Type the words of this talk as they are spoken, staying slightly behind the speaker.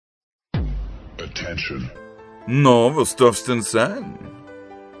Attention. Na, was darf's denn sein?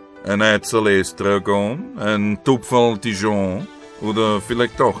 Ein Eizel Estragon, ein Tupferl Dijon oder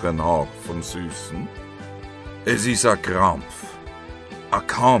vielleicht doch ein Hauch vom Süßen? Es ist ein Krampf, ein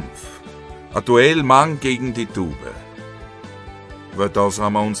Kampf, ein Duell Mann gegen die Tube. Weil da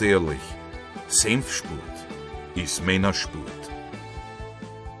sind wir uns ehrlich, Senfsport ist Männersport.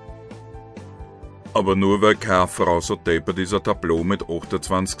 Aber nur weil keine Frau so deppert ist, ein Tableau mit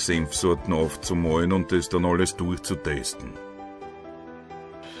 28 Senfsorten aufzumalen und das dann alles durchzutesten.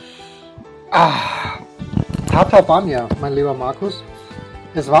 Tatabanya, mein lieber Markus.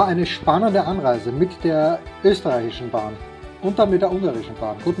 Es war eine spannende Anreise mit der österreichischen Bahn und dann mit der ungarischen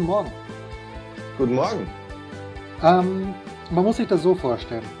Bahn. Guten Morgen. Guten Morgen. Man muss sich das so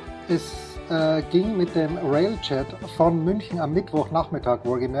vorstellen. Es ging mit dem Railjet von München am Mittwochnachmittag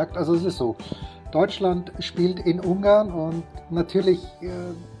wohlgemerkt. Also es ist so, Deutschland spielt in Ungarn und natürlich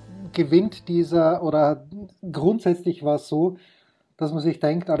gewinnt dieser, oder grundsätzlich war es so, dass man sich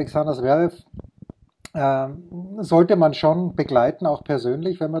denkt, Alexander Zverev sollte man schon begleiten, auch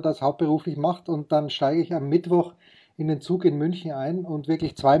persönlich, wenn man das hauptberuflich macht. Und dann steige ich am Mittwoch in den Zug in München ein und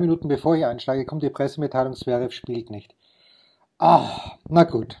wirklich 2 Minuten bevor ich einsteige, kommt die Pressemitteilung, Zverev spielt nicht. Na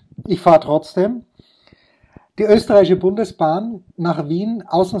gut, ich fahre trotzdem. Die österreichische Bundesbahn nach Wien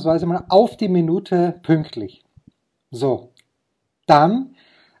ausnahmsweise mal auf die Minute pünktlich. So, dann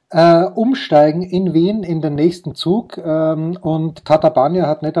umsteigen in Wien in den nächsten Zug und Tatabanya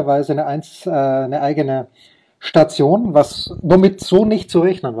hat netterweise eine eigene Station, womit so nicht zu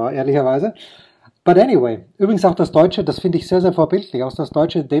rechnen war, ehrlicherweise. But anyway, übrigens auch das deutsche, das finde ich sehr, sehr vorbildlich, auch das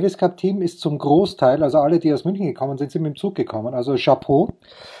deutsche Davis Cup Team ist zum Großteil, also alle, die aus München gekommen sind, sind mit dem Zug gekommen, also Chapeau.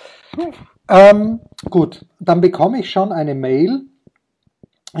 Gut, dann bekomme ich schon eine Mail.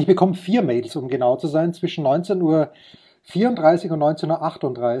 Ich bekomme 4 Mails, um genau zu sein, zwischen 19:34 und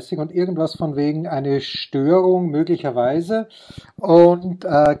 19:38 und irgendwas von wegen eine Störung möglicherweise und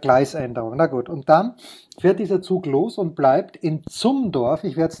Gleisänderung. Na gut, und dann fährt dieser Zug los und bleibt in Zumdorf,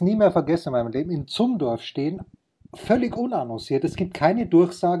 ich werde es nie mehr vergessen in meinem Leben, in Zumdorf stehen, völlig unannonciert. Es gibt keine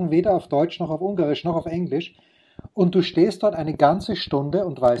Durchsagen, weder auf Deutsch noch auf Ungarisch noch auf Englisch. Und du stehst dort eine ganze Stunde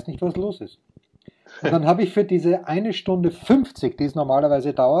und weißt nicht, was los ist. Und dann habe ich für diese 1:50, die es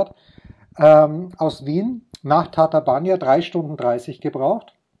normalerweise dauert, aus Wien nach Tatabanya 3:30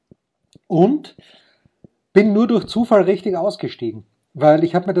 gebraucht und bin nur durch Zufall richtig ausgestiegen. Weil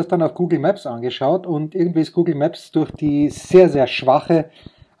ich habe mir das dann auf Google Maps angeschaut und irgendwie ist Google Maps durch die sehr, sehr schwache,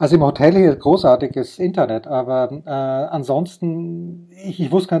 also im Hotel hier großartiges Internet, aber ansonsten,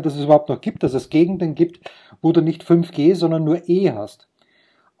 ich wusste gar nicht, dass es überhaupt noch gibt, dass es Gegenden gibt, wo du nicht 5G, sondern nur E hast.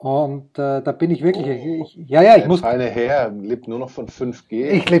 Und da bin ich wirklich, ich muss... Feine Herr lebt nur noch von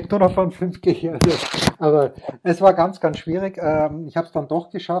 5G. Ich lebe nur noch von 5G, aber es war ganz, ganz schwierig. Ich habe es dann doch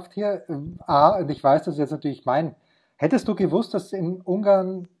geschafft hier. Und ich weiß, das ist jetzt natürlich hättest du gewusst, dass in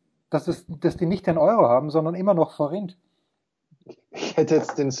Ungarn, dass die nicht den Euro haben, sondern immer noch Forint? Ich hätte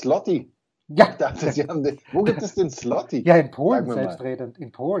jetzt den Zloty. Ja. Ich dachte, wo gibt es den Zloty? Ja, in Polen selbstredend.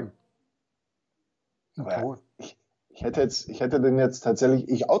 In Polen. Ich hätte den jetzt tatsächlich,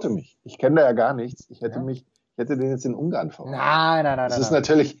 ich oute mich. Ich kenne da ja gar nichts. Ich hätte den jetzt in Ungarn verortet. Nein. Das ist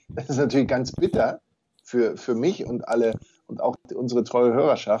natürlich ganz bitter für mich und alle und auch unsere treue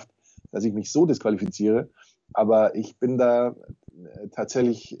Hörerschaft, dass ich mich so disqualifiziere. Aber ich bin da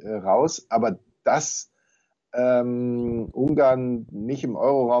tatsächlich raus. Aber dass Ungarn nicht im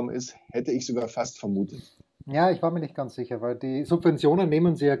Euroraum ist, hätte ich sogar fast vermutet. Ja, ich war mir nicht ganz sicher, weil die Subventionen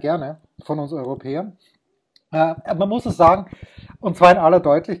nehmen sie ja gerne von uns Europäern. Man muss es sagen, und zwar in aller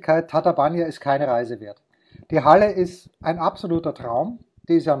Deutlichkeit, Tatabanya ist keine Reise wert. Die Halle ist ein absoluter Traum.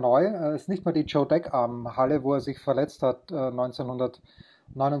 Die ist ja neu. Es ist nicht mehr die Joe Deckarm-Halle, wo er sich verletzt hat,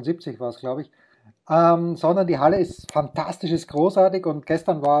 1979 war es, glaube ich. Sondern die Halle ist fantastisch, ist großartig und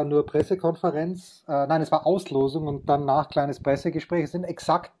gestern war nur Pressekonferenz, es war Auslosung und danach kleines Pressegespräch. Es sind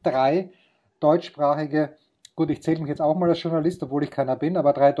exakt 3 deutschsprachige, gut, ich zähle mich jetzt auch mal als Journalist, obwohl ich keiner bin,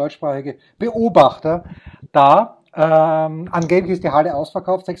 aber 3 deutschsprachige Beobachter da. Angeblich ist die Halle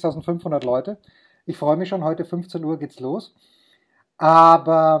ausverkauft, 6.500 Leute. Ich freue mich schon, heute 15 Uhr geht's los.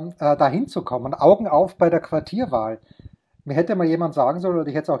 Aber da hinzukommen, Augen auf bei der Quartierwahl. Mir hätte mal jemand sagen sollen, oder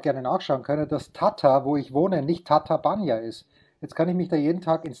ich hätte es auch gerne nachschauen können, dass Tata, wo ich wohne, nicht Tatabanya ist. Jetzt kann ich mich da jeden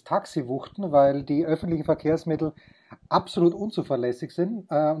Tag ins Taxi wuchten, weil die öffentlichen Verkehrsmittel absolut unzuverlässig sind.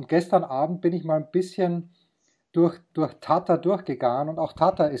 Und gestern Abend bin ich mal ein bisschen durch Tata durchgegangen und auch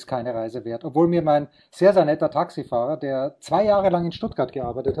Tata ist keine Reise wert. Obwohl mir mein sehr, sehr netter Taxifahrer, der 2 Jahre lang in Stuttgart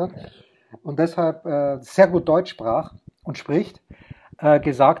gearbeitet hat und deshalb sehr gut Deutsch sprach und spricht,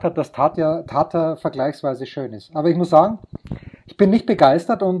 gesagt hat, dass Tata vergleichsweise schön ist. Aber ich muss sagen, Ich bin nicht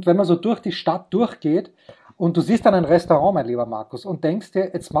begeistert, und wenn man so durch die Stadt durchgeht und du siehst dann ein Restaurant, mein lieber Markus, und denkst dir,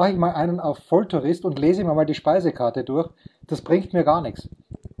 jetzt mache ich mal einen auf Volltourist und lese mir mal die Speisekarte durch, das bringt mir gar nichts.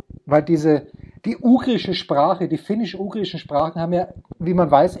 Weil die ugrische Sprache, die finnisch-ugrischen Sprachen haben ja, wie man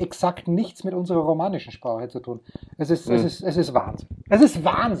weiß, exakt nichts mit unserer romanischen Sprache zu tun. Es ist Wahnsinn. Es ist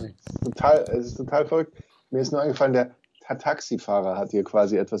Wahnsinn. Es ist total verrückt. Mir ist nur eingefallen, der Taxifahrer hat hier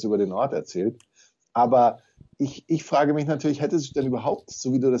quasi etwas über den Ort erzählt. Aber ich frage mich natürlich, hätte es denn überhaupt,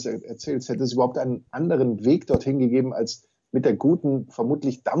 so wie du das erzählst, hätte es überhaupt einen anderen Weg dorthin gegeben als mit der guten,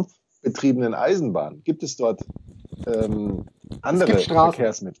 vermutlich dampfbetriebenen Eisenbahn? Gibt es dort andere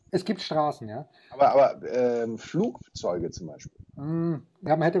Verkehrsmittel? Es gibt Straßen, ja. Aber Flugzeuge zum Beispiel?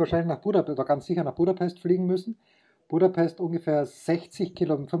 Ja, man hätte wahrscheinlich nach Budapest, oder ganz sicher nach Budapest fliegen müssen. Budapest ungefähr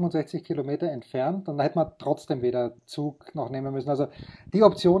 65 Kilometer entfernt, und da hätte man trotzdem weder Zug noch nehmen müssen. Also die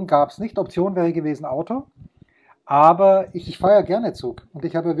Option gab es nicht. Option wäre gewesen Auto, aber ich fahre ja gerne Zug, und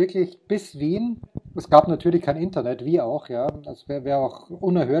ich habe wirklich bis Wien, es gab natürlich kein Internet, wie auch, ja, es wäre auch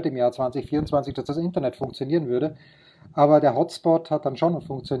unerhört im Jahr 2024, dass das Internet funktionieren würde, aber der Hotspot hat dann schon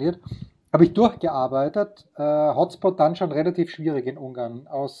funktioniert. Habe ich durchgearbeitet, Hotspot dann schon relativ schwierig in Ungarn,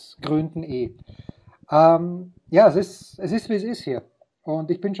 aus Gründen eh. Ja, es ist, wie es ist hier. Und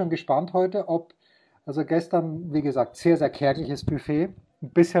ich bin schon gespannt heute, also gestern, wie gesagt, sehr, sehr kärgliches Buffet, ein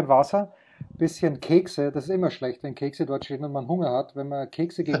bisschen Wasser, ein bisschen Kekse. Das ist immer schlecht, wenn Kekse dort stehen und man Hunger hat. Wenn man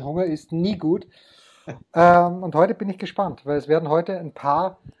Kekse gegen Hunger isst, nie gut. Und heute bin ich gespannt, weil es werden heute ein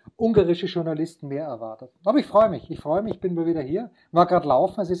paar ungarische Journalisten mehr erwartet. Aber ich freue mich, ich bin mal wieder hier. War gerade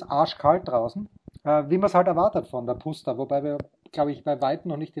laufen, es ist arschkalt draußen, wie man es halt erwartet von der Pusta, wobei wir, glaube ich, bei weitem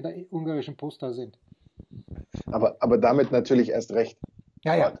noch nicht in der ungarischen Pusta sind. Aber damit natürlich erst recht.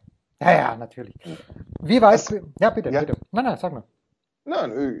 Ja, natürlich. Wie weit? Ja, bitte. Nein, sag mal.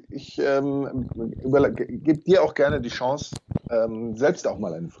 Nein, ich gebe dir auch gerne die Chance, selbst auch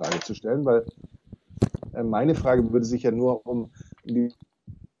mal eine Frage zu stellen, weil meine Frage würde sich ja nur um die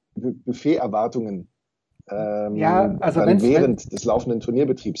Buffet-Erwartungen während des laufenden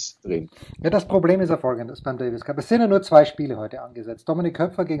Turnierbetriebs drehen. Ja, das Problem ist ja folgendes beim Davis Cup. Es sind ja nur 2 Spiele heute angesetzt. Dominik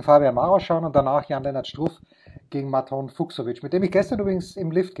Köpfer gegen Fabian Maroschan und danach Jan-Lennart Struff gegen Marton Fuchsovic, mit dem ich gestern übrigens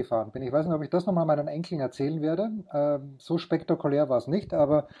im Lift gefahren bin. Ich weiß nicht, ob ich das nochmal meinen Enkeln erzählen werde. So spektakulär war es nicht,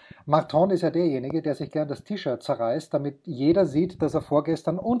 aber Marton ist ja derjenige, der sich gern das T-Shirt zerreißt, damit jeder sieht, dass er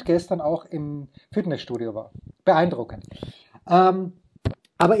vorgestern und gestern auch im Fitnessstudio war. Beeindruckend.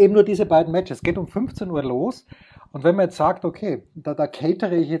 Aber eben nur diese beiden Matches. Es geht um 15 Uhr los. Und wenn man jetzt sagt, okay, da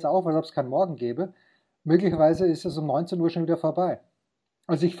catere ich jetzt auf, als ob es keinen Morgen gäbe, möglicherweise ist es um 19 Uhr schon wieder vorbei.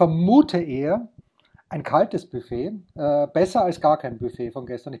 Also ich vermute eher ein kaltes Buffet, besser als gar kein Buffet von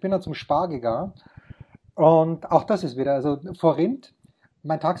gestern. Ich bin dann zum Spar gegangen, und auch das ist wieder, also Forint,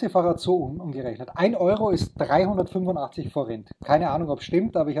 mein Taxifahrer hat so umgerechnet. 1 Euro ist 385 Forint. Keine Ahnung, ob es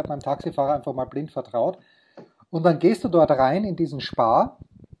stimmt, aber ich habe meinem Taxifahrer einfach mal blind vertraut. Und dann gehst du dort rein in diesen Spar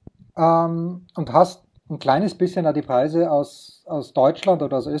und hast ein kleines bisschen die Preise aus Deutschland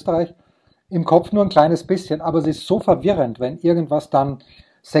oder aus Österreich im Kopf, nur ein kleines bisschen, aber es ist so verwirrend, wenn irgendwas dann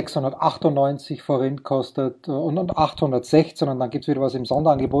 698 Forint kostet und 816, und dann gibt es wieder was im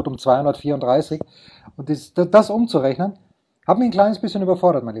Sonderangebot um 234, und das umzurechnen, hat mich ein kleines bisschen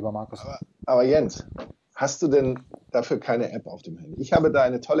überfordert, mein lieber Markus. Aber Jens, hast du denn dafür keine App auf dem Handy? Ich habe da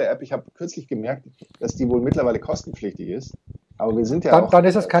eine tolle App. Ich habe kürzlich gemerkt, dass die wohl mittlerweile kostenpflichtig ist. Aber wir sind ja dann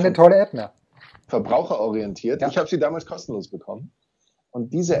ist es keine tolle App mehr. Verbraucherorientiert. Ja. Ich habe sie damals kostenlos bekommen.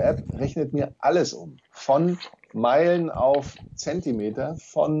 Und diese App rechnet mir alles um. Von Meilen auf Zentimeter,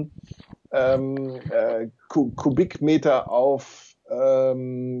 von Kubikmeter auf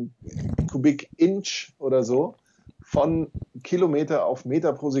Kubik-Inch oder so, von Kilometer auf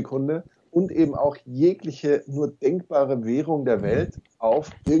Meter pro Sekunde und eben auch jegliche nur denkbare Währung der Welt auf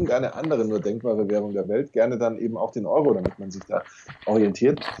irgendeine andere nur denkbare Währung der Welt, gerne dann eben auch den Euro, damit man sich da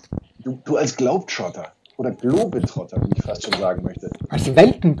orientiert. Du als Globetrotter oder Globetrotter, wie ich fast schon sagen möchte. Als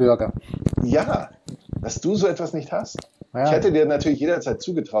Weltenbürger. Ja, dass du so etwas nicht hast. Ja. Ich hätte dir natürlich jederzeit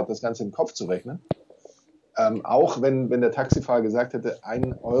zugetraut, das Ganze im Kopf zu rechnen. Auch wenn der Taxifahrer gesagt hätte,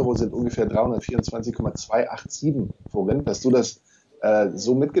 1 Euro sind ungefähr 324,287 Forint, dass du das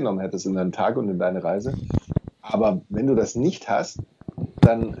so mitgenommen hättest in deinen Tag und in deine Reise. Aber wenn du das nicht hast,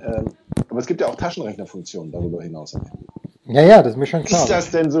 dann, aber es gibt ja auch Taschenrechnerfunktionen darüber hinaus. Ja, das ist mir schon klar. Ist das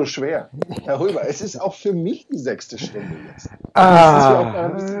denn so schwer? Herr Röber, es ist auch für mich die 6. Stunde jetzt. Dass wir auch mal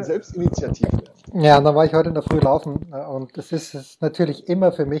ein bisschen selbstinitiativ werden. Ja, dann war ich heute in der Früh laufen, und es ist natürlich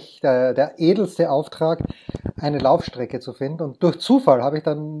immer für mich der edelste Auftrag, eine Laufstrecke zu finden. Und durch Zufall habe ich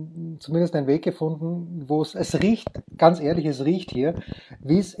dann zumindest einen Weg gefunden, wo es riecht, ganz ehrlich, es riecht hier,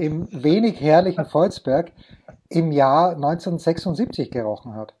 wie es im wenig herrlichen Volzberg im Jahr 1976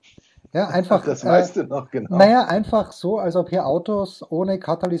 gerochen hat. Ja, einfach. Das weißt du noch genau. Naja, einfach so, als ob hier Autos ohne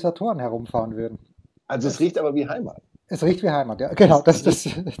Katalysatoren herumfahren würden. Also es riecht aber wie Heimat. Es riecht wie Heimat, ja. Genau, das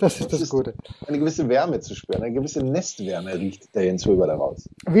ist das Gute. Eine gewisse Wärme zu spüren, eine gewisse Nestwärme riecht der Jens Röber daraus.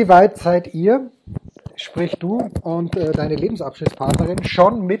 Wie weit seid ihr, sprich du und deine Lebensabschnittspartnerin,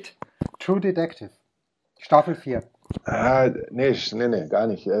 schon mit True Detective? Staffel 4. Nee, gar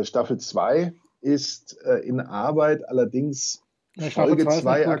nicht. Staffel 2 ist in Arbeit, allerdings Folge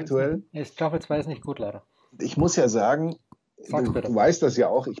 2 aktuell. Staffel 2 ist nicht gut, leider. Ich muss ja sagen, du weißt das ja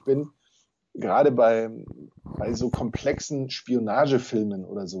auch, ich bin gerade bei so komplexen Spionagefilmen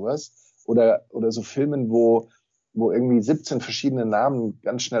oder sowas oder so Filmen, wo irgendwie 17 verschiedene Namen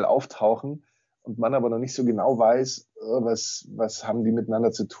ganz schnell auftauchen und man aber noch nicht so genau weiß, was haben die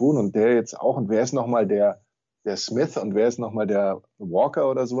miteinander zu tun und der jetzt auch und wer ist nochmal der Smith und wer ist nochmal der Walker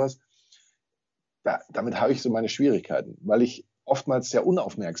oder sowas. Damit habe ich so meine Schwierigkeiten, weil ich oftmals sehr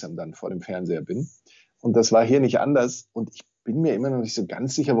unaufmerksam dann vor dem Fernseher bin. Und das war hier nicht anders. Und ich bin mir immer noch nicht so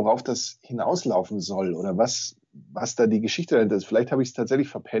ganz sicher, worauf das hinauslaufen soll oder was da die Geschichte dahinter ist. Vielleicht habe ich es tatsächlich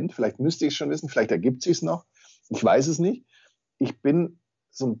verpennt, vielleicht müsste ich es schon wissen, vielleicht ergibt es sich noch. Ich weiß es nicht. Ich bin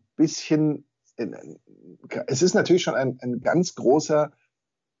so ein bisschen, es ist natürlich schon ein ganz großer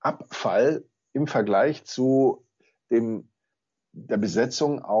Abfall im Vergleich zu der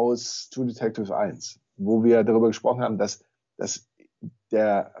Besetzung aus True Detective 1, wo wir darüber gesprochen haben, dass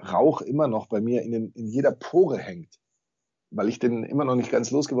der Rauch immer noch bei mir in jeder Pore hängt, weil ich den immer noch nicht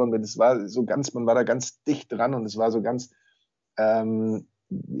ganz losgeworden bin. Es war so ganz, man war da ganz dicht dran und es war so ganz, die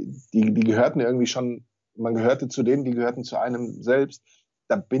gehörten irgendwie schon, man gehörte zu denen, die gehörten zu einem selbst.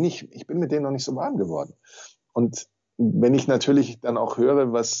 Ich bin mit denen noch nicht so warm geworden. Und wenn ich natürlich dann auch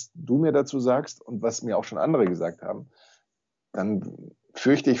höre, was du mir dazu sagst und was mir auch schon andere gesagt haben, dann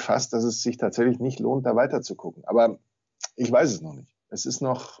fürchte ich fast, dass es sich tatsächlich nicht lohnt, da weiter zu gucken. Aber ich weiß es noch nicht. Es ist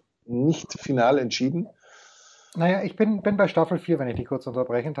noch nicht final entschieden. Naja, ich bin bei Staffel 4, wenn ich dich kurz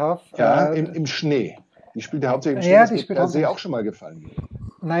unterbrechen darf. Ja, im Schnee. Die spielt ja hauptsächlich im Schnee. Ja, das wird per se auch schon mal gefallen.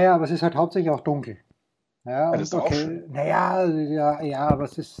 Naja, aber es ist halt hauptsächlich auch dunkel. Ja, das ist auch schön. Naja, ja, aber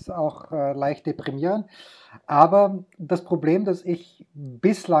es ist auch leicht deprimierend. Aber das Problem, das ich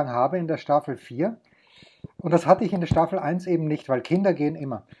bislang habe in der Staffel 4, und das hatte ich in der Staffel 1 eben nicht, weil Kinder gehen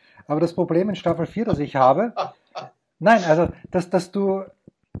immer. Aber das Problem in Staffel 4, das ich habe, nein, also, dass du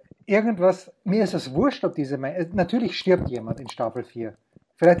irgendwas, mir ist es wurscht, ob natürlich stirbt jemand in Staffel 4.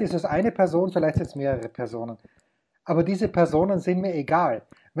 Vielleicht ist es eine Person, vielleicht sind es mehrere Personen. Aber diese Personen sind mir egal.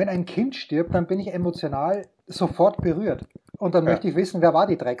 Wenn ein Kind stirbt, dann bin ich emotional sofort berührt. Und dann möchte ich wissen, wer war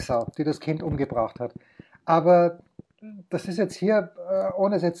die Drecksau, die das Kind umgebracht hat. Aber das ist jetzt hier,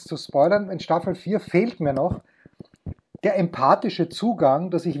 ohne es jetzt zu spoilern, in Staffel 4 fehlt mir noch der empathische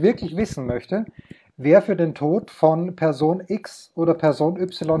Zugang, dass ich wirklich wissen möchte, wer für den Tod von Person X oder Person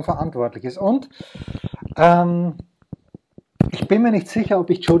Y verantwortlich ist. Und ich bin mir nicht sicher,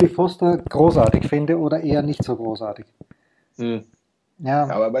 ob ich Jodie Foster großartig finde oder eher nicht so großartig. Ja.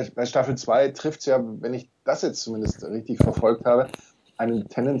 Aber bei Staffel 2 trifft es ja, wenn ich das jetzt zumindest richtig verfolgt habe, einen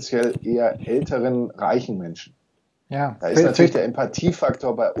tendenziell eher älteren, reichen Menschen. Ja. Da ist natürlich der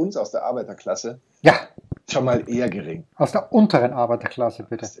Empathiefaktor bei uns aus der Arbeiterklasse schon mal eher gering. Aus der unteren Arbeiterklasse,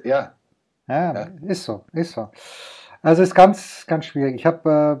 bitte. Ja. Ja, ist so. Also ist ganz, ganz schwierig. Ich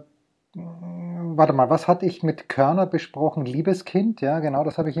habe, warte mal, was hatte ich mit Körner besprochen? Liebeskind, ja, genau,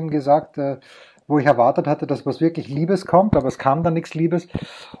 das habe ich ihm gesagt, wo ich erwartet hatte, dass was wirklich Liebes kommt, aber es kam dann nichts Liebes.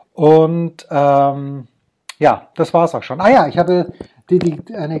 Und ja, das war es auch schon. Ich habe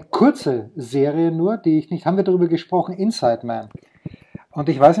eine kurze Serie nur, die ich nicht, haben wir darüber gesprochen, Inside Man. Und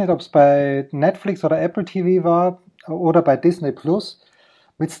ich weiß nicht, ob es bei Netflix oder Apple TV war oder bei Disney Plus.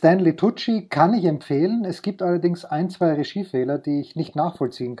 Mit Stanley Tucci kann ich empfehlen. Es gibt allerdings 1, 2 Regiefehler, die ich nicht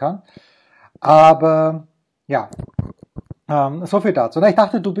nachvollziehen kann. Aber ja, so viel dazu. Ich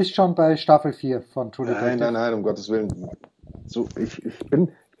dachte, du bist schon bei Staffel 4 von True Detective. Nein, um Gottes Willen. So, ich bin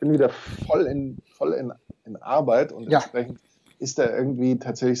wieder voll in Arbeit und entsprechend ist da irgendwie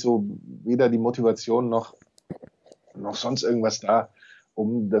tatsächlich so weder die Motivation noch sonst irgendwas da,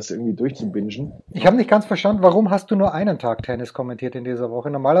 um das irgendwie durchzubingen. Ich habe nicht ganz verstanden, warum hast du nur einen Tag Tennis kommentiert in dieser Woche?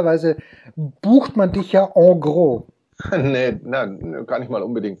 Normalerweise bucht man dich ja en gros. Nee, gar nicht mal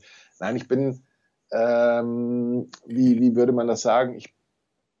unbedingt. Nein, ich bin, wie würde man das sagen?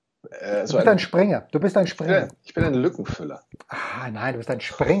 Du bist ein Springer. Ich bin ein Lückenfüller. Nein, du bist ein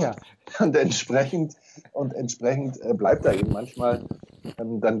Springer. Und entsprechend bleibt da eben manchmal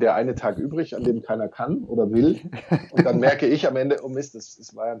dann der eine Tag übrig, an dem keiner kann oder will. Und dann merke ich am Ende, oh Mist,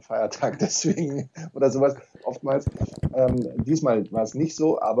 es war ja ein Feiertag, deswegen oder sowas. Oftmals, diesmal war es nicht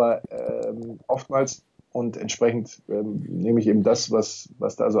so, aber oftmals und entsprechend nehme ich eben das, was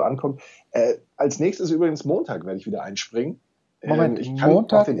da so ankommt. Als nächstes übrigens Montag werde ich wieder einspringen. Moment, ich kann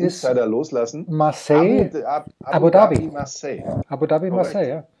Montag auch den ist Insider loslassen. Marseille, Abu Dhabi. Marseille. Abu Dhabi, Korrekt. Marseille,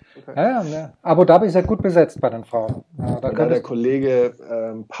 ja. Okay. Ja. Abu Dhabi ist ja gut besetzt bei den Frauen. Ja, da der Kollege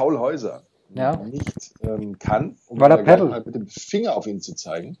Paul Häuser nicht kann, um weil er gleich Paddle mal mit dem Finger auf ihn zu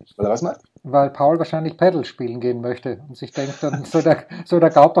zeigen. Weil er was macht? Weil Paul wahrscheinlich Paddle spielen gehen möchte und sich denkt, dann soll der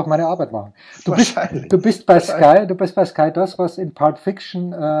Gaupp doch meine Arbeit machen. Du bist bei Sky das, was in Pulp Fiction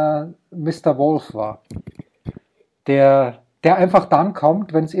Mr. Wolf war. Der einfach dann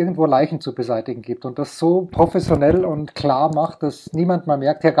kommt, wenn es irgendwo Leichen zu beseitigen gibt und das so professionell und klar macht, dass niemand mal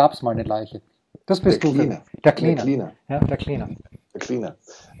merkt, hier gab es mal eine Leiche. Das bist du. Der Cleaner. Ja, der Cleaner. Der Cleaner.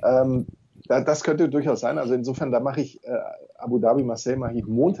 Das könnte durchaus sein. Also insofern, da mache ich Abu Dhabi, Marseille mache ich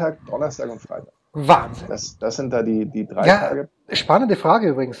Montag, Donnerstag und Freitag. Wahnsinn. Das sind da die 3 Tage. Spannende Frage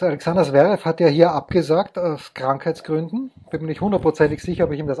übrigens. Alexander Zverev hat ja hier abgesagt aus Krankheitsgründen. Bin mir nicht hundertprozentig sicher,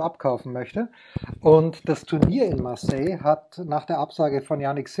 ob ich ihm das abkaufen möchte. Und das Turnier in Marseille hat nach der Absage von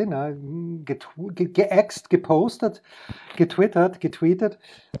Yannick Sinner getweetet,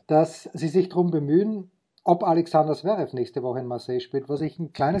 dass sie sich darum bemühen, ob Alexander Zverev nächste Woche in Marseille spielt, was ich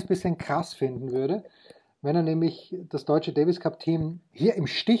ein kleines bisschen krass finden würde. Wenn er nämlich das deutsche Davis Cup Team hier im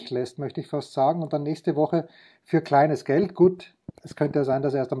Stich lässt, möchte ich fast sagen, und dann nächste Woche für kleines Geld, gut, es könnte ja sein,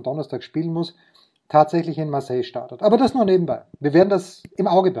 dass er erst am Donnerstag spielen muss, tatsächlich in Marseille startet. Aber das nur nebenbei. Wir werden das im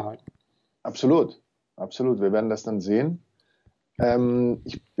Auge behalten. Absolut. Wir werden das dann sehen.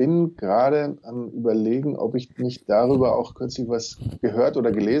 Ich bin gerade am Überlegen, ob ich nicht darüber auch kürzlich was gehört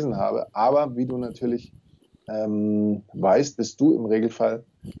oder gelesen habe. Aber wie du natürlich weißt, bist du im Regelfall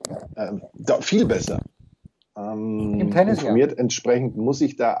viel besser im Tennis informiert. Ja. Entsprechend muss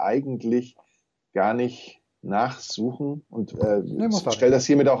ich da eigentlich gar nicht nachsuchen und stelle das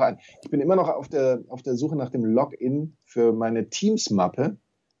hiermit auch ein. Ich bin immer noch auf der Suche nach dem Login für meine Teams-Mappe,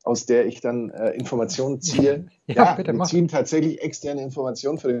 aus der ich dann Informationen ziehe. Bitte, wir ziehen tatsächlich externe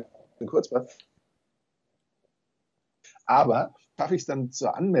Informationen für den Kurzpass. Aber schaffe ich es dann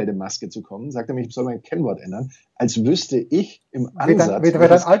zur Anmeldemaske zu kommen, sagt er mir, ich soll mein Kennwort ändern, als wüsste ich im Ansatz, wie dein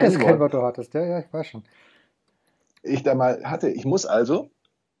altes Kennwort du hattest. Ja, ich weiß schon. Ich da mal hatte. Ich muss also,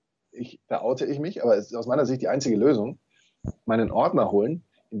 da oute ich mich, aber es ist aus meiner Sicht die einzige Lösung, meinen Ordner holen,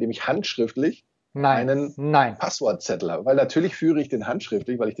 in dem ich handschriftlich einen Passwortzettel habe. Weil natürlich führe ich den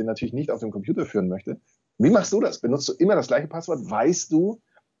handschriftlich, weil ich den natürlich nicht auf dem Computer führen möchte. Wie machst du das? Benutzt du immer das gleiche Passwort? Weißt du,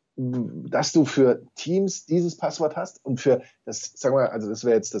 dass du für Teams dieses Passwort hast und für das, sagen wir, also das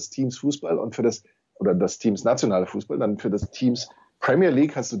wäre jetzt das Teams Fußball und für das, oder das Teams nationale Fußball, dann für das Teams Premier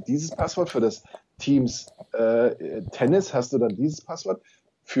League hast du dieses Passwort, für das Teams Tennis hast du dann dieses Passwort,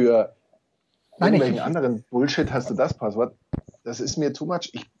 für irgendwelchen anderen Bullshit hast du das Passwort. Das ist mir too much.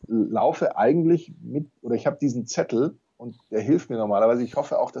 Ich laufe eigentlich ich habe diesen Zettel und der hilft mir normalerweise. Ich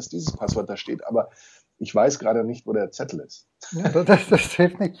hoffe auch, dass dieses Passwort da steht, aber ich weiß gerade nicht, wo der Zettel ist. Ja, das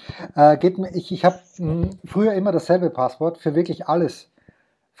hilft nicht. Ich habe früher immer dasselbe Passwort für wirklich alles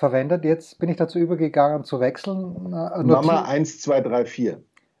verwendet. Jetzt bin ich dazu übergegangen zu wechseln. Mama 1234.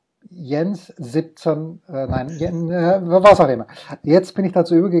 Jens 17, was auch immer. Jetzt bin ich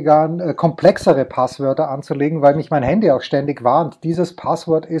dazu übergegangen, komplexere Passwörter anzulegen, weil mich mein Handy auch ständig warnt. Dieses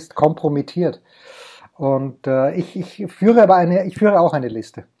Passwort ist kompromittiert. Und ich führe auch eine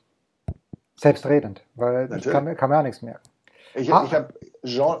Liste. Selbstredend, weil ich kann mir auch nichts merken. Ich habe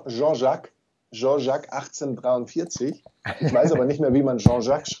Jean-Jacques 1843. Ich weiß aber nicht mehr, wie man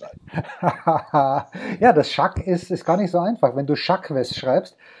Jean-Jacques schreibt. Ja, das Jacques ist gar nicht so einfach. Wenn du Jacques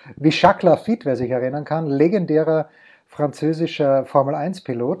schreibst, wie Jacques Lafitte, wer sich erinnern kann, legendärer französischer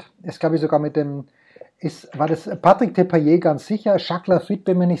Formel-1-Pilot, ist, glaube ich, sogar war das Patrick Depailler ganz sicher, Jacques Lafitte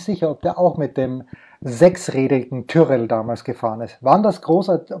bin mir nicht sicher, ob der auch mit dem sechsrädrigen Tyrrell damals gefahren ist. Waren das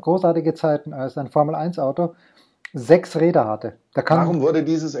großartige Zeiten, als ein Formel-1-Auto 6 Räder hatte. Warum wurde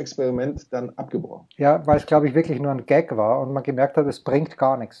dieses Experiment dann abgebrochen? Ja, weil es, glaube ich, wirklich nur ein Gag war und man gemerkt hat, es bringt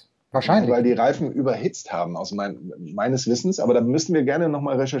gar nichts. Wahrscheinlich. Ja, weil die Reifen überhitzt haben, aus meines Wissens. Aber da müssten wir gerne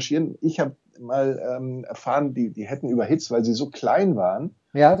nochmal recherchieren. Ich habe mal erfahren, die hätten überhitzt, weil sie so klein waren,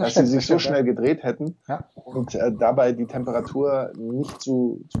 dass sie sich so schnell gedreht hätten und dabei die Temperatur nicht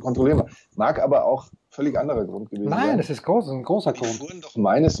zu kontrollieren war. Mag aber auch völlig anderer Grund gewesen sein. Nein, das ist ein großer Grund. Die fuhren doch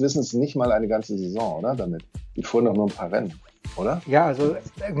meines Wissens nicht mal eine ganze Saison, oder? Damit. Die fuhren doch nur ein paar Rennen, oder? Ja, also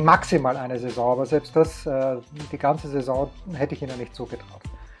maximal eine Saison, aber selbst das, die ganze Saison hätte ich ihnen nicht zugetraut.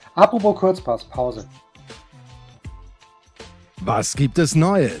 Apropos Kurzpass, Pause. Was gibt es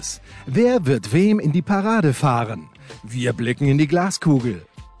Neues? Wer wird wem in die Parade fahren? Wir blicken in die Glaskugel.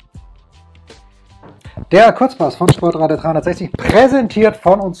 Der Kurzpass von Sportradio 360, präsentiert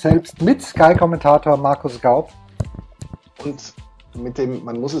von uns selbst mit Sky-Kommentator Markus Gaupp. Und mit dem,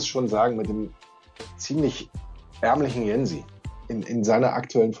 man muss es schon sagen, mit dem ziemlich ärmlichen Jensi in seiner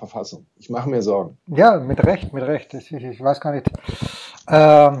aktuellen Verfassung. Ich mache mir Sorgen. Ja, mit Recht. Ich weiß gar nicht,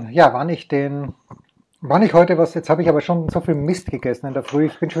 wann ich heute was, jetzt habe ich aber schon so viel Mist gegessen in der Früh,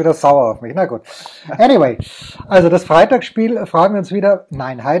 ich bin schon wieder sauer auf mich. Na gut. Anyway, also das Freitagsspiel, fragen wir uns wieder,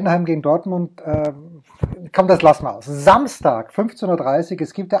 nein, Heidenheim gegen Dortmund, komm, das lassen wir aus. Samstag, 15:30 Uhr,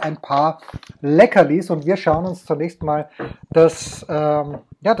 es gibt ja ein paar Leckerlis und wir schauen uns zunächst mal das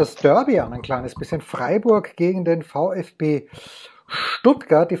Derby an, ein kleines bisschen. Freiburg gegen den VfB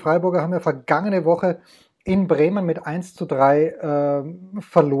Stuttgart. Die Freiburger haben ja vergangene Woche in Bremen mit 1:3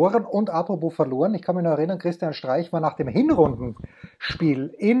 verloren. Und apropos verloren, ich kann mich noch erinnern, Christian Streich war nach dem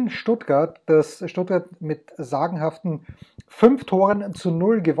Hinrundenspiel in Stuttgart, das Stuttgart mit sagenhaften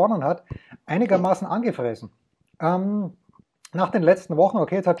 5:0 gewonnen hat, einigermaßen angefressen. Nach den letzten Wochen,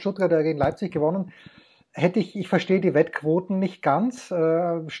 okay, jetzt hat Stuttgart ja gegen Leipzig gewonnen, ich verstehe die Wettquoten nicht ganz.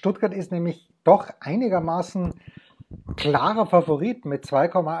 Stuttgart ist nämlich doch einigermaßen klarer Favorit mit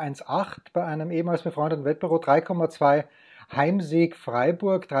 2,18 bei einem ehemals befreundeten Wettbüro, 3,2 Heimsieg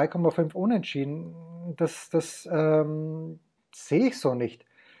Freiburg, 3,5 Unentschieden. Das sehe ich so nicht,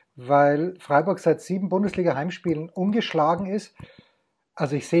 weil Freiburg seit 7 Bundesliga-Heimspielen ungeschlagen ist.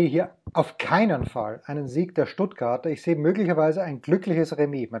 Also ich sehe hier auf keinen Fall einen Sieg der Stuttgarter. Ich sehe möglicherweise ein glückliches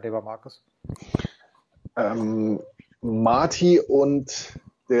Remis, mein lieber Markus. Marty und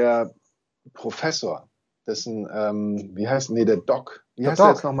der Professor, dessen, der Doc. Wie heißt der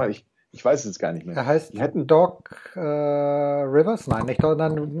jetzt nochmal? Ich weiß es jetzt gar nicht mehr. Er heißt Doc Rivers? Nein, nicht Doc,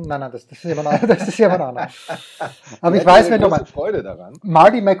 nein, das ist jemand anderes. Das ist jemand anderes. Aber ich weiß, wenn du mal. Freude daran.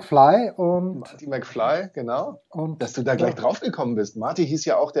 Marty McFly, genau. Und dass du da gleich drauf gekommen bist. Marty hieß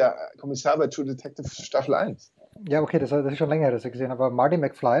ja auch der Kommissar bei True Detective Staffel 1. Ja, okay, das ist schon länger, dass ich gesehen habe. Aber Marty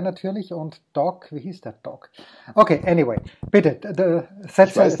McFly natürlich und Doc, wie hieß der Doc? Okay, anyway, bitte. Ich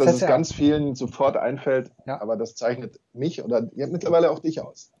weiß, dass es ganz vielen sofort einfällt, ja. Aber das zeichnet mich oder mittlerweile auch dich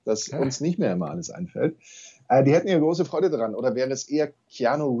aus, dass uns nicht mehr immer alles einfällt. Die hätten ja große Freude daran. Oder wäre es eher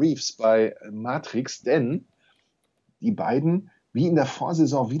Keanu Reeves bei Matrix, denn die beiden, wie in der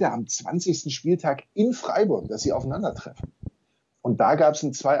Vorsaison, wieder am 20. Spieltag in Freiburg, dass sie aufeinandertreffen. Und da gab es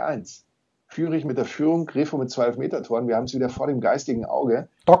ein 2-1. Fürich mit der Führung, Grefo mit 2 Elfmetertoren. Wir haben es wieder vor dem geistigen Auge.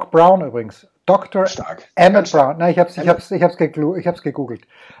 Doc Brown übrigens. Dr. Stark. Emmett Brown. Nein, ich hab's gegoogelt.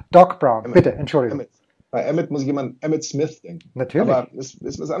 Doc Brown. Emmett. Bitte, Entschuldigung. Bei Emmett muss ich immer an Emmett Smith denken. Natürlich. Aber ist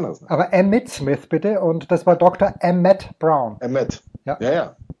was anderes. Ne? Aber Emmett Smith, bitte. Und das war Dr. Emmett Brown. Emmett. Ja.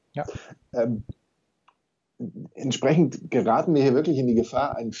 Entsprechend geraten wir hier wirklich in die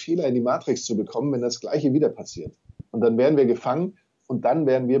Gefahr, einen Fehler in die Matrix zu bekommen, wenn das Gleiche wieder passiert. Und dann werden wir gefangen und dann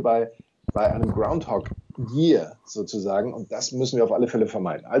wären wir bei einem Groundhog Year sozusagen, und das müssen wir auf alle Fälle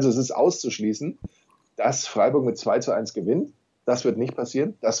vermeiden. Also es ist auszuschließen, dass Freiburg mit 2:1 gewinnt. Das wird nicht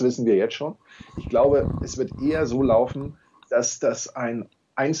passieren, das wissen wir jetzt schon. Ich glaube, es wird eher so laufen, dass das ein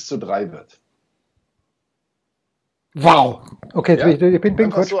 1:3 wird. Wow! Okay, ja? Ich bin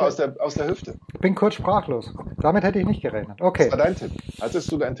kurz so aus der Hüfte. Ich bin kurz sprachlos. Damit hätte ich nicht gerechnet. Okay. Das war dein Tipp.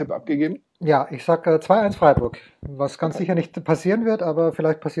 Hattest du deinen Tipp abgegeben? Ja, ich sag 2:1 Freiburg. Was ganz sicher nicht passieren wird, aber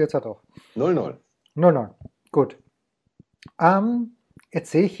vielleicht passiert es ja doch. 0:0. 0:0. Gut.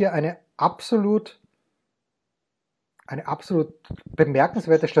 Jetzt sehe ich hier eine absolut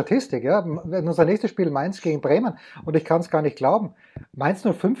bemerkenswerte Statistik. Ja? Unser nächstes Spiel Mainz gegen Bremen, und ich kann es gar nicht glauben. Mainz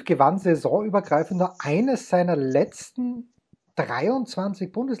 05 gewann saisonübergreifend nur eines seiner letzten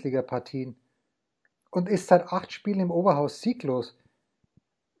 23 Bundesliga-Partien und ist seit 8 Spielen im Oberhaus sieglos.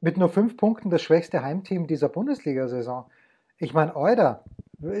 Mit nur 5 Punkten das schwächste Heimteam dieser Bundesliga-Saison. Ich meine,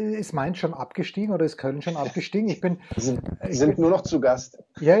 ist Mainz schon abgestiegen oder ist Köln schon abgestiegen? Sind nur noch zu Gast.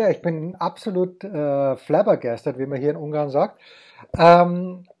 Ja, ich bin absolut flabbergasted, wie man hier in Ungarn sagt.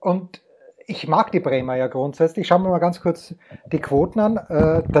 Und ich mag die Bremer ja grundsätzlich. Schauen wir mal ganz kurz die Quoten an.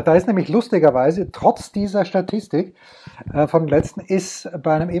 Da ist nämlich lustigerweise, trotz dieser Statistik von letzten, ist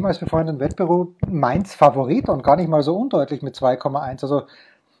bei einem ehemals befreundeten Wettbüro Mainz Favorit und gar nicht mal so undeutlich mit 2,1. Also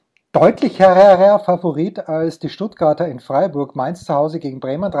deutlicherer Favorit als die Stuttgarter in Freiburg. Mainz zu Hause gegen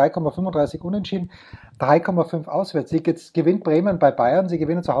Bremen, 3,35 Unentschieden, 3,5 Auswärtssieg. Jetzt gewinnt Bremen bei Bayern, sie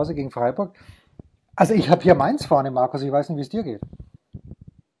gewinnen zu Hause gegen Freiburg. Also ich habe hier Mainz vorne, Markus, ich weiß nicht, wie es dir geht.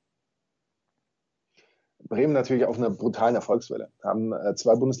 Bremen natürlich auf einer brutalen Erfolgswelle. Haben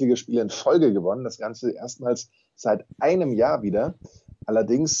 2 Bundesligaspiele in Folge gewonnen, das Ganze erstmals seit einem Jahr wieder.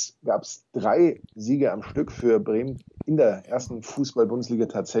 Allerdings gab es 3 Siege am Stück für Bremen in der ersten Fußball-Bundesliga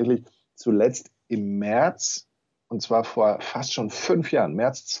tatsächlich, zuletzt im März, und zwar vor fast schon 5 Jahren,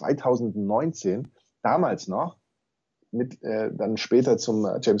 März 2019. damals noch, dann später zum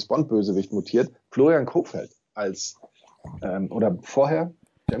James Bond Bösewicht mutiert, Florian Kohfeldt oder vorher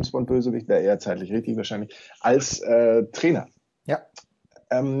James Bond Bösewicht, der eher zeitlich richtig wahrscheinlich, als Trainer. Ja.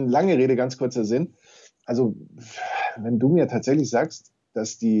 Lange Rede, ganz kurzer Sinn. Also, wenn du mir tatsächlich sagst,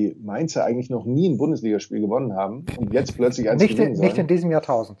 dass die Mainzer eigentlich noch nie ein Bundesligaspiel gewonnen haben und jetzt plötzlich eins gewinnen sollen. Nicht in diesem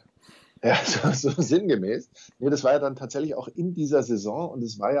Jahrtausend. Ja, so sinngemäß. Nee, das war ja dann tatsächlich auch in dieser Saison und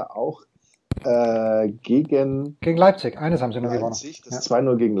es war ja auch gegen Leipzig. Eines haben sie nur gewonnen. Das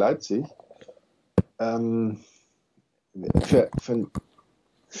 2-0 gegen Leipzig.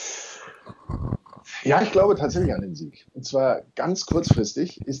 Ich glaube tatsächlich an den Sieg. Und zwar ganz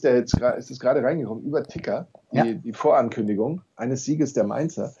kurzfristig ist es gerade reingekommen über Ticker, die Vorankündigung eines Sieges der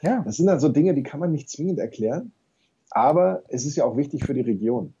Mainzer. Ja. Das sind dann so Dinge, die kann man nicht zwingend erklären, aber es ist ja auch wichtig für die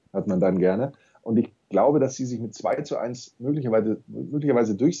Region, hat man dann gerne. Und ich glaube, dass sie sich mit 2-1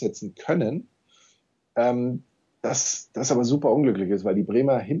 möglicherweise durchsetzen können. Das aber super unglücklich ist, weil die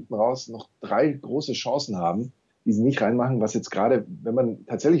Bremer hinten raus noch 3 große Chancen haben, die sie nicht reinmachen, was jetzt gerade, wenn man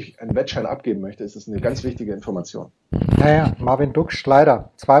tatsächlich einen Wettschein abgeben möchte, ist das eine ganz wichtige Information. Naja, Marvin Duksch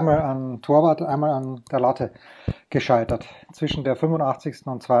leider zweimal an Torwart, einmal an der Latte gescheitert, zwischen der 85.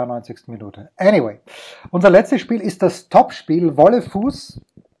 und 92. Minute. Anyway, unser letztes Spiel ist das Topspiel Wolle Fuß.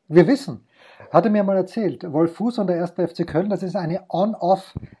 Wir wissen, hatte mir mal erzählt, Wolf Fuß und der 1. FC Köln, das ist eine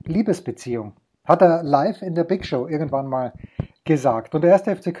On-Off-Liebesbeziehung. Hat er live in der Big Show irgendwann mal gesagt. Und der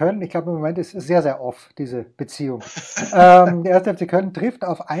 1. FC Köln, ich glaube im Moment ist sehr, sehr off, diese Beziehung. Der 1. FC Köln trifft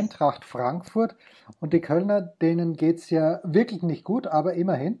auf Eintracht Frankfurt und die Kölner, denen geht's ja wirklich nicht gut, aber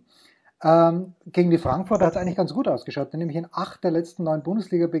immerhin. Gegen die Frankfurter hat es eigentlich ganz gut ausgeschaut, nämlich in 8 der letzten 9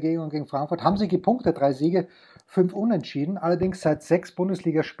 Bundesliga-Begegnungen gegen Frankfurt haben sie gepunktet, 3 Siege, 5 Unentschieden, allerdings seit 6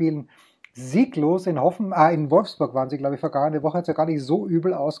 Bundesligaspielen sieglos. In Wolfsburg waren sie, glaube ich, vergangene Woche, hat es ja gar nicht so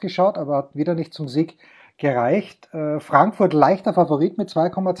übel ausgeschaut, aber hat wieder nicht zum Sieg gereicht. Frankfurt leichter Favorit mit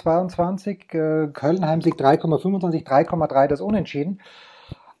 2,22, Köln Heimsieg 3,25, 3,3 das Unentschieden.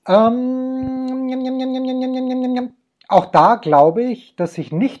 Auch da glaube ich, dass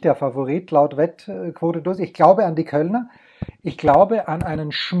sich nicht der Favorit laut Wettquote durch. Ich glaube an die Kölner. Ich glaube an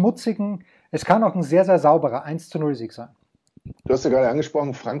einen schmutzigen, es kann auch ein sehr, sehr sauberer 1-0 Sieg sein. Du hast ja gerade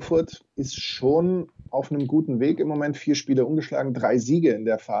angesprochen, Frankfurt ist schon auf einem guten Weg im Moment. 4 Spiele ungeschlagen, 3 Siege in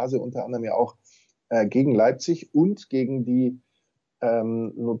der Phase, unter anderem ja auch gegen Leipzig und gegen die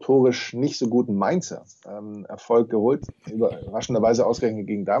notorisch nicht so guten Mainzer Erfolg geholt. Überraschenderweise ausgerechnet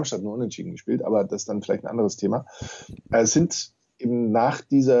gegen Darmstadt nur unentschieden gespielt, aber das ist dann vielleicht ein anderes Thema. Sind eben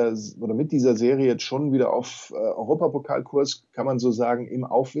mit dieser Serie jetzt schon wieder auf Europapokalkurs, kann man so sagen, im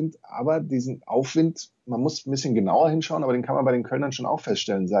Aufwind. Aber diesen Aufwind, man muss ein bisschen genauer hinschauen, aber den kann man bei den Kölnern schon auch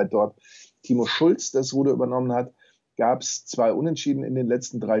feststellen. Seit dort Timo Schulz das Ruder übernommen hat, gab es 2 Unentschieden in den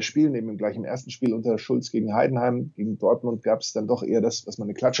letzten 3 Spielen, eben gleich im ersten Spiel unter Schulz gegen Heidenheim, gegen Dortmund gab es dann doch eher das, was man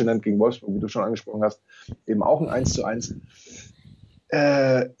eine Klatsche nennt, gegen Wolfsburg, wie du schon angesprochen hast, eben auch ein 1:1.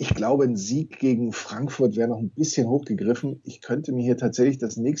 Ich glaube, ein Sieg gegen Frankfurt wäre noch ein bisschen hochgegriffen. Ich könnte mir hier tatsächlich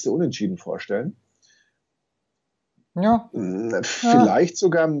das nächste Unentschieden vorstellen. Ja. Vielleicht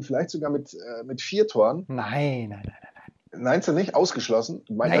sogar mit 4 Toren. Nein. Meinst du nicht? Ausgeschlossen?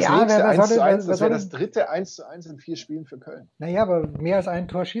 Das nächste 1:1, das wäre das dritte 1:1 in 4 Spielen für Köln. Naja, aber mehr als ein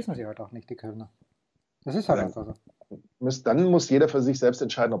Tor schießen sie halt auch nicht, die Kölner. Das ist halt einfach so. Dann muss jeder für sich selbst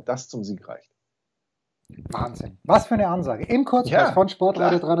entscheiden, ob das zum Sieg reicht. Wahnsinn. Was für eine Ansage. Im Kurzpass von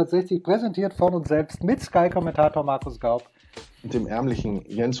Sportradio 360, präsentiert von uns selbst mit Sky-Kommentator Markus Gaupp. Und dem ärmlichen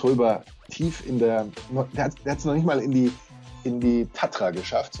Jens Hulber tief der hat es noch nicht mal in die Tatra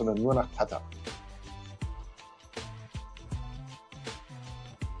geschafft, sondern nur nach Tata.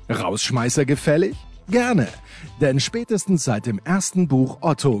 Rausschmeißer gefällig? Gerne, denn spätestens seit dem ersten Buch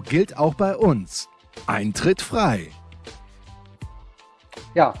Otto gilt auch bei uns: Eintritt frei.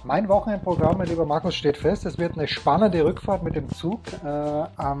 Ja, mein Wochenendprogramm, mein lieber Markus, steht fest. Es wird eine spannende Rückfahrt mit dem Zug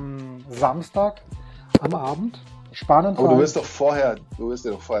am Samstag am Abend. Spannend. Aber du wirst dir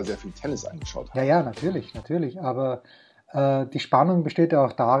doch vorher sehr viel Tennis angeschaut haben. Ja, natürlich. Aber die Spannung besteht ja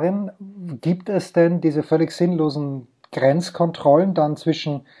auch darin, gibt es denn diese völlig sinnlosen Grenzkontrollen dann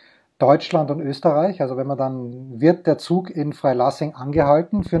zwischen Deutschland und Österreich? Also wird der Zug in Freilassing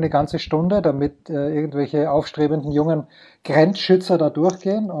angehalten für eine ganze Stunde, damit irgendwelche aufstrebenden jungen Grenzschützer da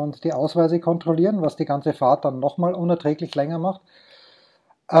durchgehen und die Ausweise kontrollieren, was die ganze Fahrt dann nochmal unerträglich länger macht.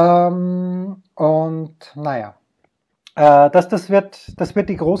 Und naja, das wird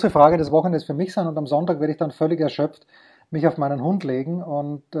die große Frage des Wochenendes für mich sein, und am Sonntag werde ich dann völlig erschöpft mich auf meinen Hund legen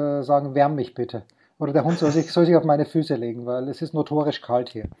und sagen, wärm mich bitte. Oder der Hund soll sich auf meine Füße legen, weil es ist notorisch kalt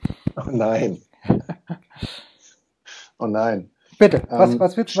hier. Oh nein. Oh nein. Bitte, was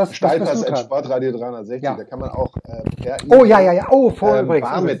Steilpass du at tun? Sportradio 360, Ja. da kann man auch per Oh, ja. Oh, übrigens.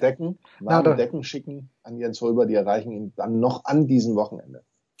 warme Decken schicken an Jens Röber, die erreichen ihn dann noch an diesem Wochenende.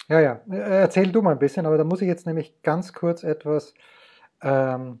 Ja. Erzähl du mal ein bisschen, aber da muss ich jetzt nämlich ganz kurz etwas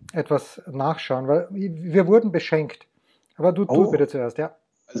nachschauen, weil wir wurden beschenkt. Aber du bitte zuerst, ja.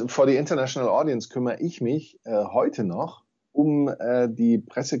 Also vor die International Audience kümmere ich mich heute noch um die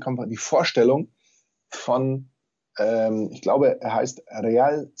Pressekonferenz, die Vorstellung von, ich glaube, er heißt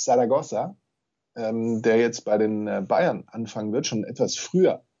Real Zaragoza, der jetzt bei den Bayern anfangen wird, schon etwas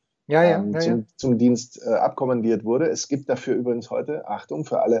früher zum Dienst abkommandiert wurde. Es gibt dafür übrigens heute, Achtung,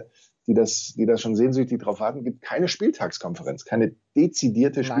 für alle, die das schon sehnsüchtig drauf warten, gibt keine Spieltagskonferenz, keine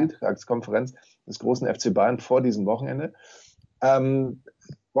dezidierte Spieltagskonferenz des großen FC Bayern vor diesem Wochenende.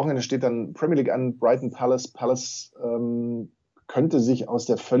 Wochenende steht dann Premier League an, Brighton Palace. Palace könnte sich aus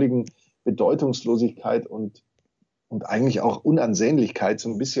der völligen Bedeutungslosigkeit und eigentlich auch Unansehnlichkeit so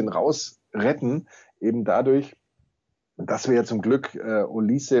ein bisschen rausretten, eben dadurch, dass wir ja zum Glück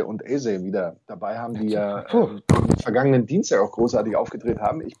Olise und Eze wieder dabei haben, die ja am vergangenen Dienstag auch großartig aufgedreht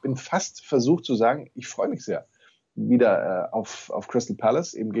haben. Ich bin fast versucht zu sagen, ich freue mich sehr wieder auf Crystal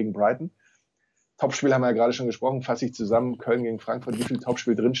Palace, eben gegen Brighton. Topspiel haben wir ja gerade schon gesprochen, fasse ich zusammen, Köln gegen Frankfurt, wie viel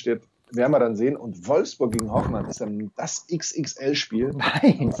Topspiel drinsteht, werden wir dann sehen. Und Wolfsburg gegen Hoffenheim ist dann das XXL-Spiel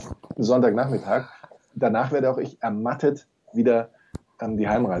am Sonntagnachmittag. Danach werde auch ich ermattet wieder die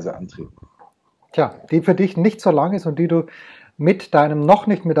Heimreise antreten. Tja, die für dich nicht so lang ist und die du noch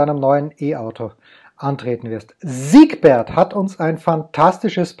nicht mit deinem neuen E-Auto antreten wirst. Siegbert hat uns ein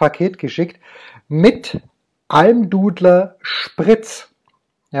fantastisches Paket geschickt mit Almdudler Spritz.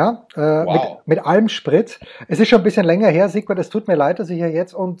 Ja, wow. mit Almspritz. Es ist schon ein bisschen länger her, Siegbert, es tut mir leid, dass ich hier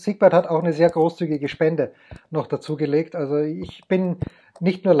jetzt, und Siegbert hat auch eine sehr großzügige Spende noch dazugelegt. Also ich bin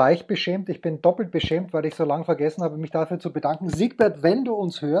nicht nur leicht beschämt, ich bin doppelt beschämt, weil ich so lange vergessen habe, mich dafür zu bedanken. Siegbert, wenn du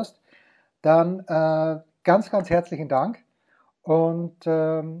uns hörst, dann ganz, ganz herzlichen Dank. Und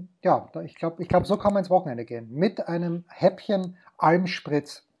ich glaube, so kann man ins Wochenende gehen. Mit einem Häppchen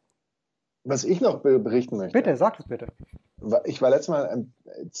Almspritz. Was ich noch berichten möchte. Bitte, sag es bitte. Ich war letztes Mal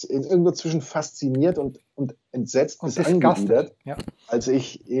irgendwo zwischen fasziniert und entsetzt bis angewidert, als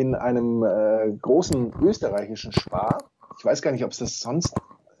ich in einem großen österreichischen Spar, ich weiß gar nicht, ob es das sonst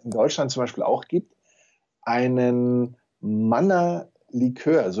in Deutschland zum Beispiel auch gibt, einen Manner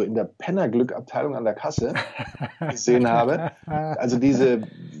Likör, so in der Pennerglück-Abteilung an der Kasse gesehen habe. Also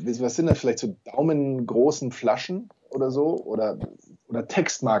was sind das, vielleicht so daumengroßen Flaschen oder so, oder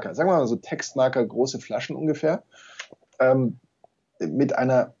Textmarker, sagen wir mal so Textmarker, große Flaschen ungefähr, mit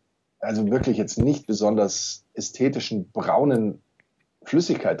einer, also wirklich jetzt nicht besonders ästhetischen braunen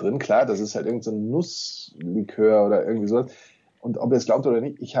Flüssigkeit drin. Klar, das ist halt irgend so ein Nusslikör oder irgendwie sowas. Und ob ihr es glaubt oder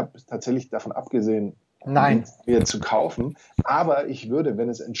nicht, ich habe tatsächlich davon abgesehen, mir zu kaufen. Aber ich würde, wenn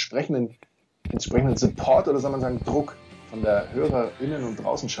es entsprechenden Support oder soll man sagen Druck von der HörerInnen und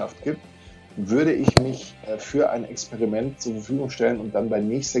Draußenschaft gibt, würde ich mich für ein Experiment zur Verfügung stellen und dann bei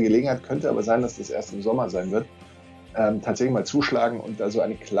nächster Gelegenheit, könnte aber sein, dass das erst im Sommer sein wird, tatsächlich mal zuschlagen und da so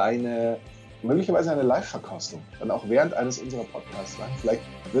eine kleine, möglicherweise eine Live-Verkostung, dann auch während eines unserer Podcasts machen. Vielleicht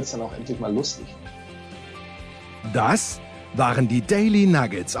wird es dann auch endlich mal lustig. Das waren die Daily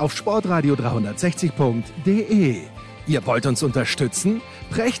Nuggets auf sportradio360.de. Ihr wollt uns unterstützen?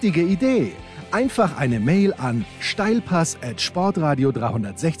 Prächtige Idee! Einfach eine Mail an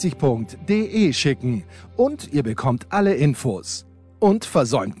steilpass@sportradio360.de schicken und ihr bekommt alle Infos. Und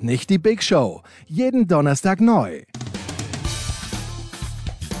versäumt nicht die Big Show. Jeden Donnerstag neu.